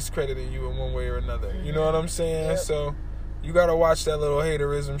at discrediting you in one way or another. You know what I'm saying? Yep. So you gotta watch that little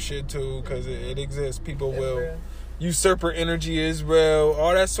haterism shit too, because it exists. People will. Real. Usurper energy is real.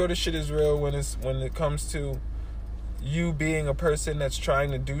 All that sort of shit is real when it comes to you being a person that's trying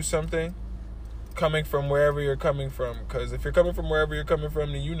to do something, coming from wherever you're coming from. Because if you're coming from wherever you're coming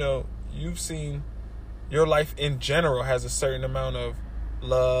from, then you know you've seen your life in general has a certain amount of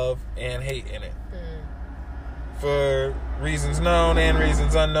love and hate in it. For reasons known and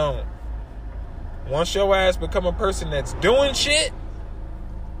reasons unknown. Once your ass become a person that's doing shit,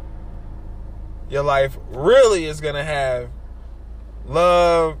 your life really is going to have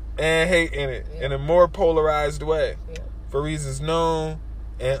love and hate in it in a more polarized way for reasons known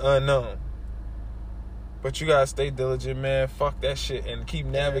and unknown. But you got to stay diligent, man. Fuck that shit and keep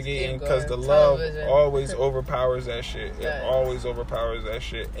navigating, because the love always overpowers that shit. It always overpowers that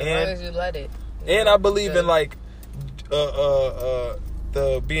shit. And, as long as you let it. And I believe in like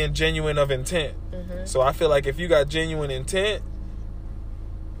the being genuine of intent. So I feel like if you got genuine intent,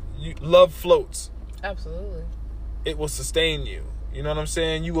 love floats. Absolutely. It will sustain you. You know what I'm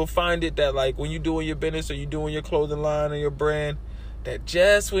saying? You will find it that like when you're doing your business or you're doing your clothing line or your brand, that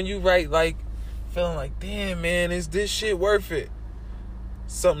just when you write like feeling like, damn man, is this shit worth it?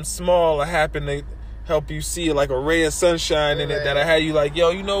 Something small will happen to help you see like a ray of sunshine in it that'll have you like,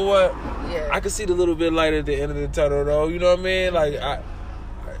 yo, you know what? Yeah. I can see the little bit light at the end of the tunnel though. You know what I mean?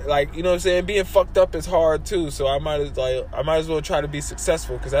 Like, you know what I'm saying? Being fucked up is hard too, so I might as well try to be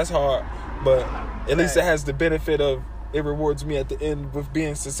successful, because that's hard. But at least it has the benefit of it rewards me at the end with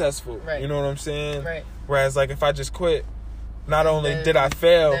being successful. Right. You know what I'm saying? Right. Whereas like if I just quit, not only did I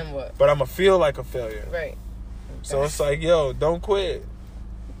fail, but I'm gonna feel like a failure. Right. So it's like, yo, don't quit.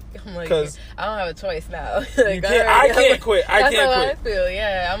 I'm like, I don't have a choice now. Like, I can't quit. I can't quit. That's how I feel.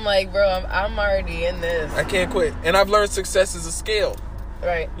 Yeah, I'm like, bro, I'm already in this. I can't quit, and I've learned success is a scale.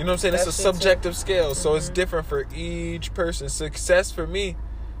 Right. You know what I'm saying? It's a subjective scale, so it's different for each person. Success for me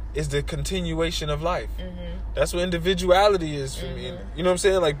is the continuation of life. That's what individuality is for me. You know what I'm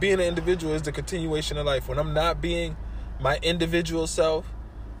saying? Like being an individual is the continuation of life. When I'm not being my individual self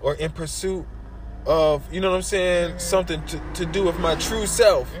or in pursuit of, you know what I'm saying, something to do with my true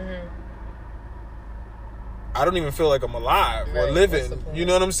self, I don't even feel like I'm alive or living. You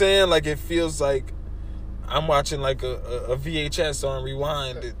know what I'm saying? Like it feels like I'm watching like a VHS on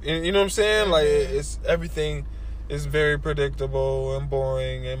rewind. You know what I'm saying? Like it's everything is very predictable and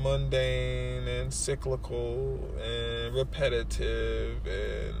boring and mundane and cyclical and repetitive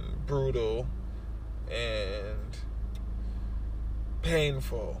and brutal and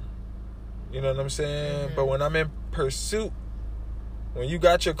painful. You know what I'm saying? But when I'm in pursuit, when you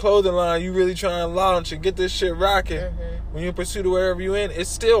got your clothing line, you really try and launch and get this shit rocking. When you're in pursuit of wherever you're in, it's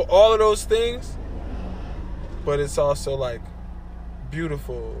still all of those things. But it's also like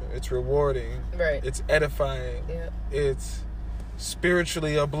beautiful. It's rewarding. Right. It's edifying. Yep. It's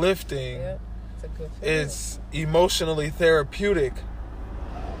spiritually uplifting. Yep. It's a good feeling. It's emotionally therapeutic.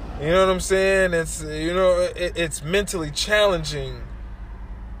 You know what I'm saying? It's, you know, it's mentally challenging.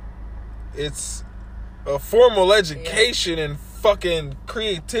 It's a formal education and fucking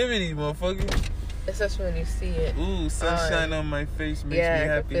creativity, motherfucker. Especially when you see it. Ooh, sunshine on my face makes me happy.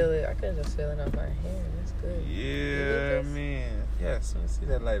 Yeah, I can feel it. I can just feel it on my hair. That's good. Yeah, man. Yes, let me see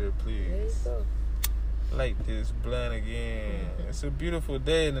that lighter, please. There you go. Light this blunt again. It's a beautiful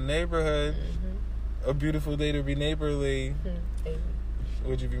day in the neighborhood. A beautiful day to be neighborly.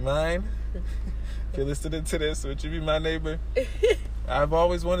 Would you be mine? If you're listening to this, would you be my neighbor? I've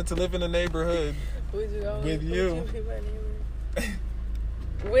always wanted to live in a neighborhood. Would you always, with you. Would you be my neighbor?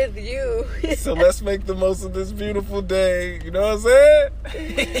 With you. So let's make the most of this beautiful day. You know what I'm saying?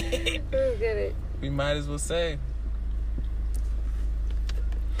 I get it. We might as well say.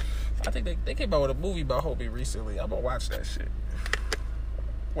 I think they came out with a movie about Hobie recently. I'm gonna watch that shit.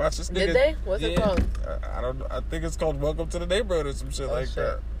 Watch this nigga. Did they? What's it called? I don't know. I think it's called Welcome to the Neighborhood or some shit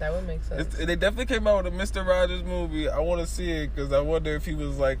that. That would make sense. They definitely came out with a Mr. Rogers movie. I want to see it because I wonder if he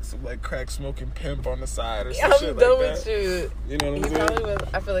was like some like crack smoking pimp on the side or some shit like that. I'm done with you. You know what I'm saying? He probably was.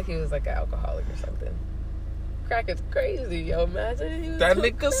 I feel like he was like an alcoholic or something. Crack is crazy, yo. Imagine he was that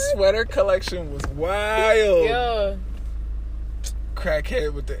nigga's sweater collection was wild. Yo.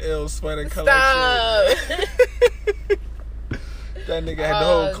 Crackhead with the ill sweater Stop. collection. That nigga had the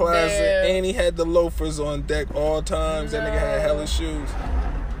whole closet, and he had the loafers on deck all times. That nigga had hella shoes.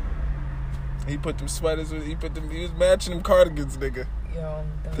 He put them sweaters. He was matching them cardigans, nigga. Yo,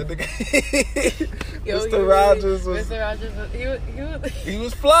 the nigga. Yo, Mr. Rogers was. Mr. Rogers was. He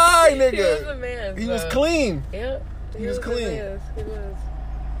was fly, nigga. He was a man. He was clean. Yeah. He was clean. He was.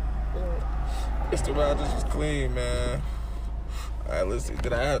 Mr. Rogers was clean, man. All right, let's see.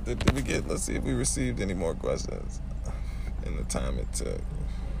 Did we get? Let's see if we received any more questions in the time it took.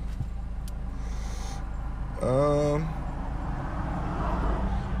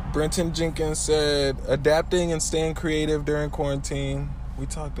 Brenton Jenkins said, adapting and staying creative during quarantine. We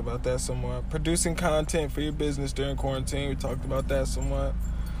talked about that somewhat. Producing content for your business during quarantine. We talked about that somewhat.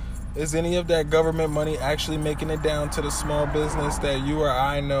 Is any of that government money actually making it down to the small business that you or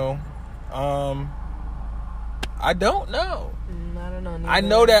I know? I don't know. I don't know. I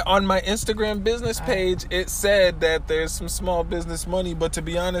know that on my Instagram business page, it said that there's some small business money, but to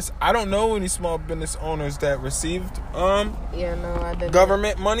be honest, I don't know any small business owners that received I didn't.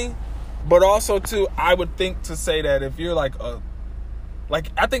 Government money. But also too, I would think to say that if you're like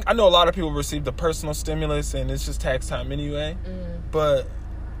I know a lot of people received the personal stimulus and it's just tax time anyway. But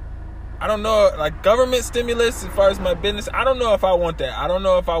I don't know, like government stimulus as far as my business, I don't know if I want that. I don't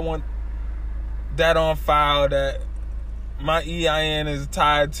know if I want that on file, that my EIN is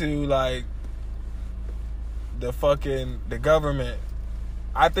tied to like the government.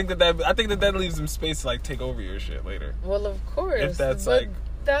 I think that leaves them space to like take over your shit later. Well, of course. If that's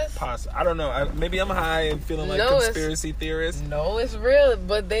possible. I don't know. Maybe I'm high and feeling like conspiracy theorist. No, it's real,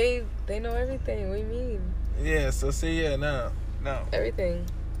 but they know everything we mean. Yeah, so see, no. Everything.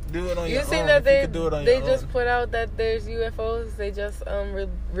 Do it on your own. You seen that they just own. put out that there's UFOs. They just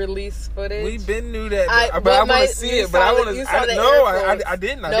release footage. We been knew that, but I want to see it. But I want to. I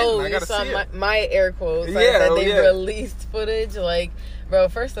didn't. I gotta see it. My air quotes. Like, that they released footage. Like, bro.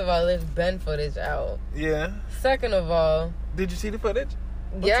 First of all, there's been footage out. Yeah. Second of all, did you see the footage?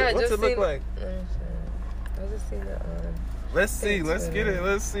 What's it look like? I just seen it on. Let's see. Let's get it.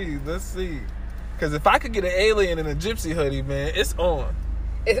 Let's see. Because if I could get an alien in a gypsy hoodie, man, it's on.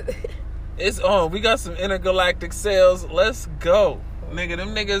 It's on. We got some intergalactic sales. Let's go. Nigga,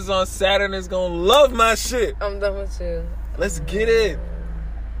 them niggas on Saturn is gonna love my shit. I'm done with you. Let's get it.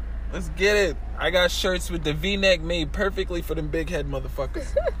 I got shirts with the V-neck made perfectly for them big head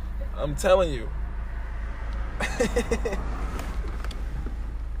motherfuckers. I'm telling you.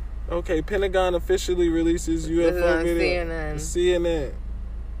 Okay, Pentagon officially releases UFO video. CNN.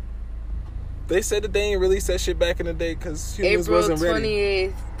 They said that they ain't released that shit back in the day because humans wasn't ready.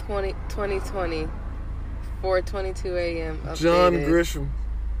 April 28th, 2020, 4:22 a.m. Updated. John Grisham.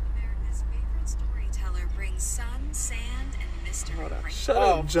 America's favorite storyteller brings sun, sand, and mystery. Hold on. Shut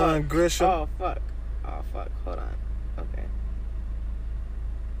up, John Grisham. Oh, fuck. Hold on. Okay.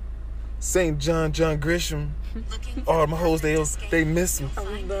 St. John Grisham. Oh, my hoes, they miss him.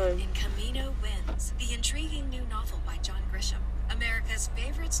 I'm done. In Camino Winds, the intriguing new novel by John Grisham. America's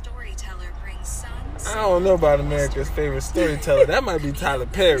favorite storyteller brings sun. I don't know about America's favorite storyteller. That might be Tyler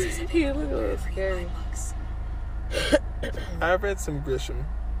Perry. He looks a little scary. I read some Grisham.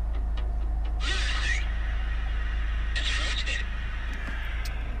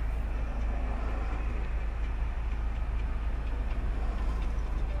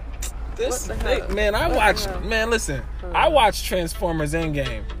 Listen. I watched Transformers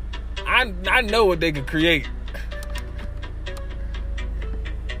Endgame. I know what they could create.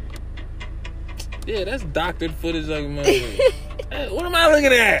 Yeah, that's doctored footage of my movie. What am I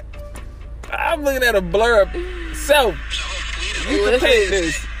looking at? I'm looking at a blur of self. You can paint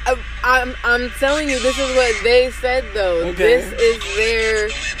this. I'm telling you, this is what they said though. Okay. This is their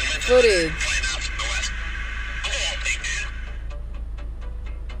footage.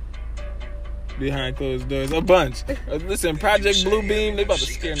 Behind closed doors, a bunch. Listen, Project Bluebeam, they about to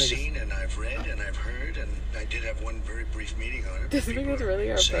scare niggas. And I've read and I've heard, and I did have one very brief meeting on it. This nigga's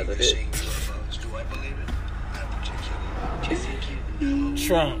really our president. Do I believe it? Not particularly. Do you think you know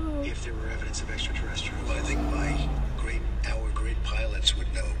Trump. if there were evidence of extraterrestrials? I think our great pilots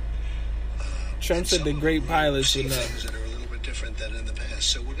would know. Trump said the great pilots would know. Things that are a little bit different than in the past,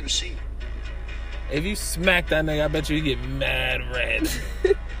 so we're going to see. If you smack that nigga, I bet you he get mad red.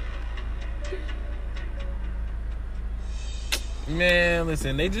 Man,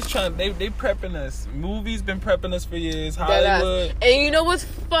 listen, they just trying. They prepping us. Movies been prepping us for years. Hollywood. And you know what's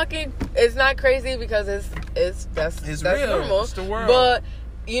fucking? It's not crazy because that's real. normal. It's the world. But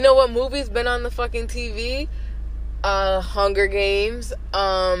you know what movie's been on the fucking TV? Hunger Games,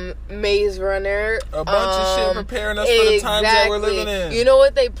 Maze Runner, a bunch of shit preparing us for the times that we're living in. You know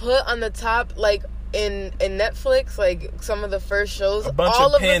what they put on the top, like in Netflix, like some of the first shows, a bunch all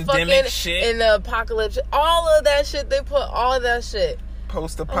of of the pandemic fucking shit, in the apocalypse, all of that shit. They put all of that shit.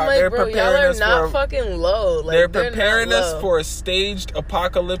 They're bro, preparing y'all are us not for fucking low. Like, they're preparing not us low. for a staged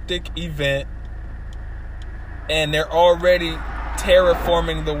apocalyptic event, and they're already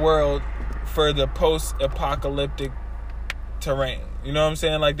terraforming the world for the post-apocalyptic terrain. You know what I'm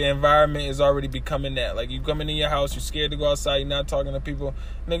saying? Like, the environment is already becoming that. Like, you come into your house, you're scared to go outside, you're not talking to people.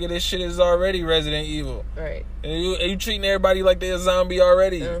 Nigga, this shit is already Resident Evil. Right. And you treating everybody like they're a zombie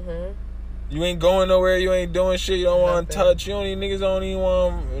already. Mm-hmm. You ain't going nowhere, you ain't doing shit, you don't want to touch, niggas don't even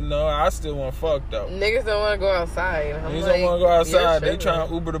want, no, I still want to fuck, though. Niggas don't want to go outside. Niggas don't want to go outside, they trying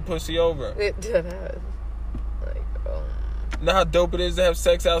to Uber the pussy over. It did that. Like, You know how dope it is to have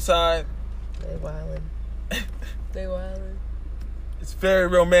sex outside? They wildin'. They wildin'. It's very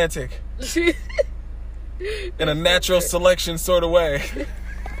romantic. In a natural selection sort of way.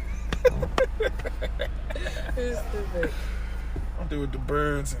 It's stupid. I'm doing with the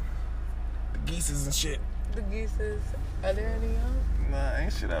birds and the geeses and shit. The geeses. Are there any out? Nah,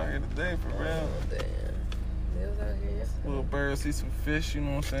 ain't shit out here today, for real. Oh, damn. They was out here yesterday. Little birds, see some fish, you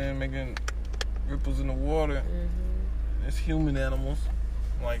know what I'm saying, making ripples in the water. Mm-hmm. There's human animals,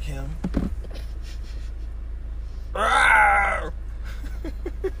 like him. Rawr!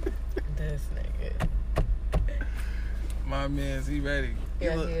 This nigga. My man's, he ready. He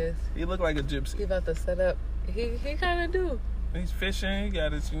is. He look like a gypsy. He about to set up. He kind of do. He's fishing. He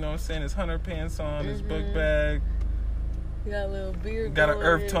got his, you know what I'm saying, his hunter pants on, his book bag. He got a little beard. Got an going.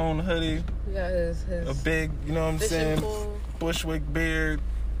 earth tone hoodie. He got his A big, you know what I'm saying, pole. Bushwick beard.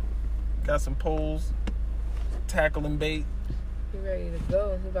 Got some poles. Tackling bait. He ready to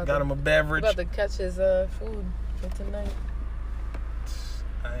go. Got him a beverage. He about to catch his food for tonight.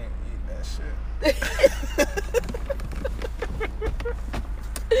 I ain't eating that shit.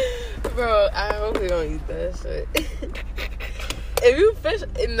 Bro, I hope he don't eat that shit. If you fish,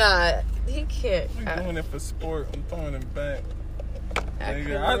 nah, he can't. I'm doing it for sport. I'm throwing it back.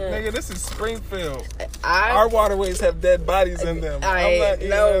 Nigga, this is Springfield. Our waterways have dead bodies in them.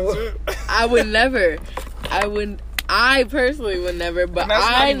 I would never. I personally would never, but that's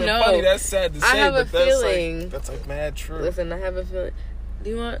not I even know. Funny. That's sad to say, I have but a feeling. That's like mad true. Listen, I have a feeling. Do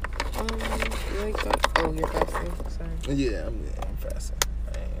you want? You like you're fasting. Sorry. Yeah, I'm fasting.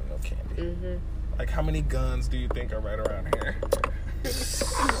 I ain't no candy. Mm-hmm. Like, how many guns do you think are right around here? This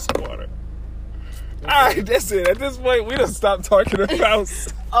water. Alright, that's it. At this point, we done stopped talking about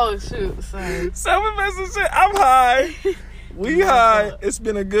Oh shoot, sorry. self-investment shit. I'm high. We high. It's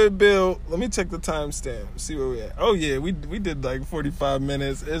been a good build. Let me check the timestamp. See where we at. Oh yeah, we did like 45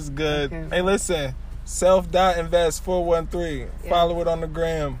 minutes. It's good. Okay. Hey, listen. Self.invest 413. Yeah. Follow it on the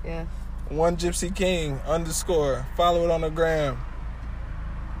gram. Yeah. One Gypsy King _ Follow it on the gram.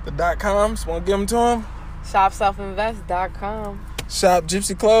 The .coms. Want to give them to him? ShopSelfinvest.com.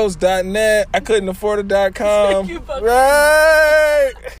 ShopGypsyClothes.net. I couldn't afford a .com. You fucking- Right.